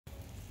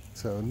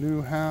So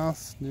new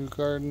house, new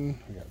garden.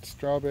 We got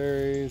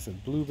strawberries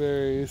and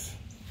blueberries.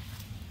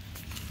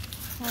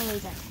 Oh, we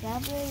got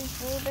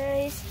strawberries,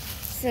 blueberries,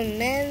 some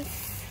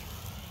mints,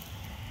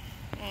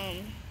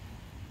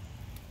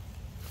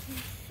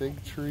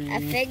 Fig tree. a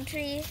fig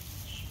tree.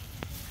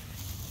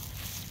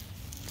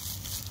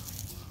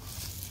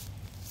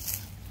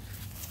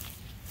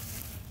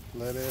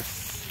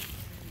 Lettuce.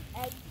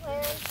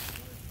 Eggplant.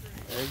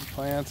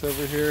 Eggplants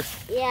over here.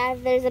 Yeah,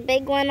 there's a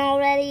big one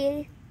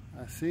already.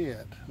 I see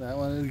it. That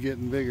one is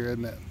getting bigger,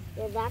 isn't it?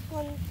 Yeah, that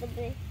one's the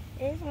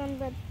biggest one,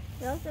 but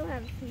we also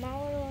have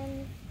smaller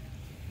ones.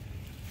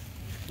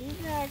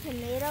 These are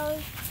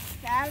tomatoes.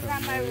 Some of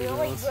them are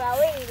really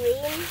growing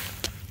green.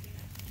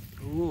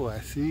 Ooh, I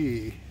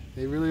see.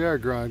 They really are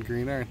growing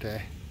green, aren't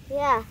they?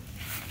 Yeah.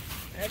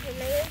 Our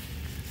tomatoes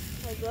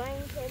are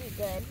growing pretty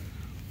good.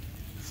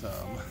 Some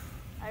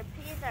Our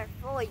peas are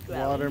fully grown.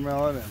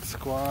 watermelon and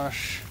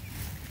squash.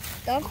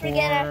 Don't corn,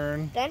 forget our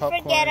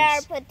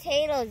popcorns.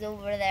 potatoes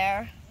over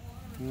there.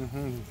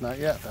 Not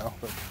yet though.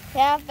 But We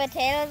have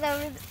potatoes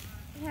over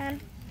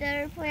that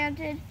are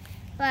planted,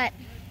 but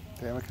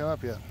they haven't come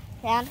up yet.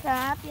 they haven't come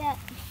up yet.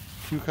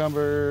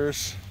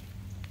 Cucumbers.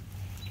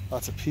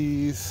 Lots of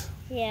peas.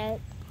 Yeah,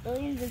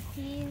 billions of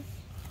peas,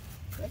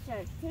 which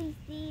are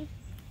tasty.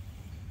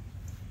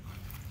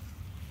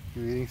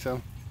 You eating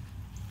some?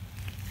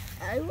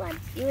 I want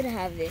you to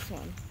have this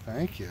one.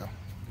 Thank you.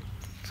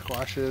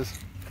 Squashes.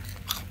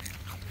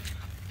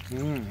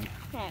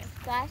 Okay,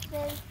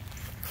 squashes,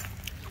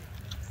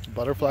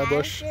 Butterfly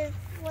bush. radishes,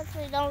 which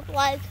we don't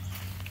like.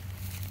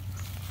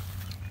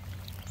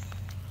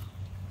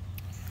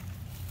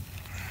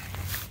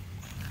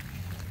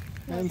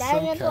 And Dive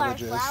some into our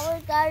cabbages.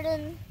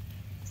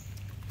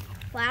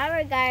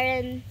 flower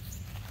garden.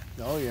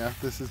 Oh yeah,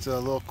 this is a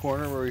little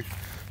corner where we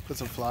put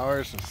some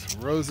flowers and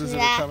some roses that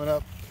Yeah. are coming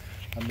up.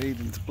 A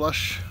maiden's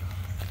blush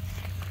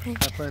I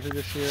planted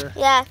this year.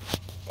 Yeah,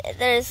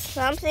 there's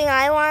something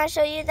I want to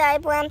show you that I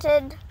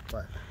planted.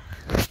 What?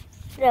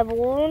 The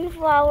balloon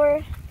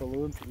flower.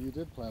 Balloon, you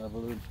did plant a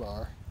balloon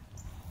flower.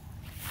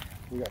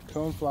 We got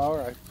cone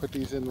flower. I put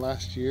these in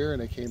last year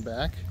and they came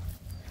back.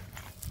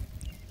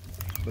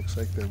 Looks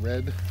like they're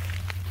red.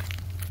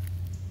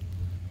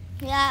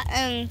 Yeah,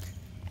 and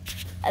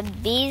a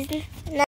bee's nest.